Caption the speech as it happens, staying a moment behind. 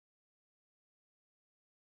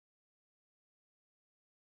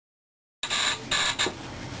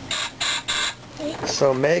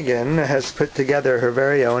So Megan has put together her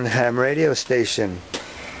very own ham radio station.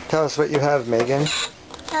 Tell us what you have, Megan.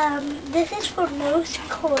 This is for Morse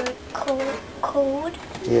Code.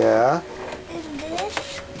 Yeah. And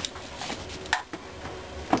this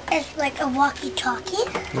is like a walkie-talkie.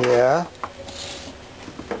 Yeah.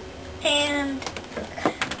 And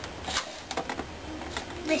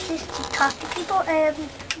this is to talk to people, and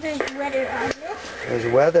there's weather on this. There's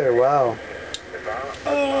weather, wow.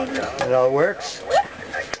 And It all works?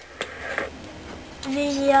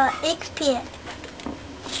 the XP.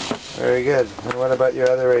 Very good. And what about your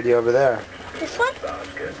other radio over there? This one?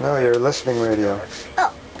 No, your listening radio.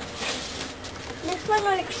 Oh. This one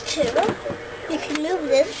works too. You can move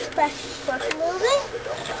this, press move it.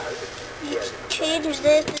 You change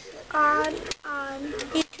this on.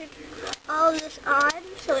 You turn all this on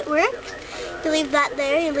so it works. You leave that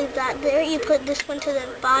there, you leave that there. You put this one to the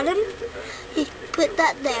bottom. You put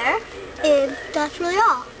that there. And that's really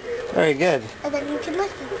all. Very good. And then you can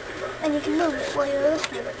listen. And you can move it while you're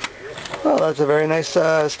listening. Well, that's a very nice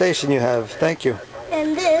station you have. Thank you.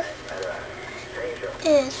 And this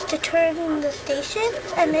is to turn the stations,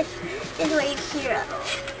 and this is where you hear it.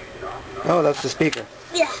 Oh, that's the speaker.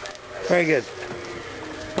 Yeah. Very good.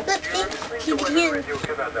 Let's see. You can hear it.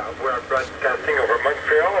 We're broadcasting over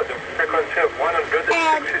Montreal at the frequency of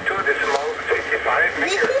 162.65 This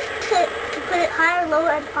meters. is to put it higher,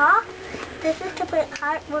 lower, and off. This is to put it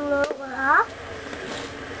higher, lower, and off.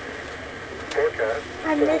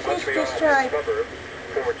 And this is just to like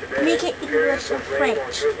make it English and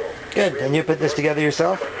French. Good. And you put this together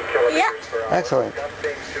yourself? Yeah. Excellent.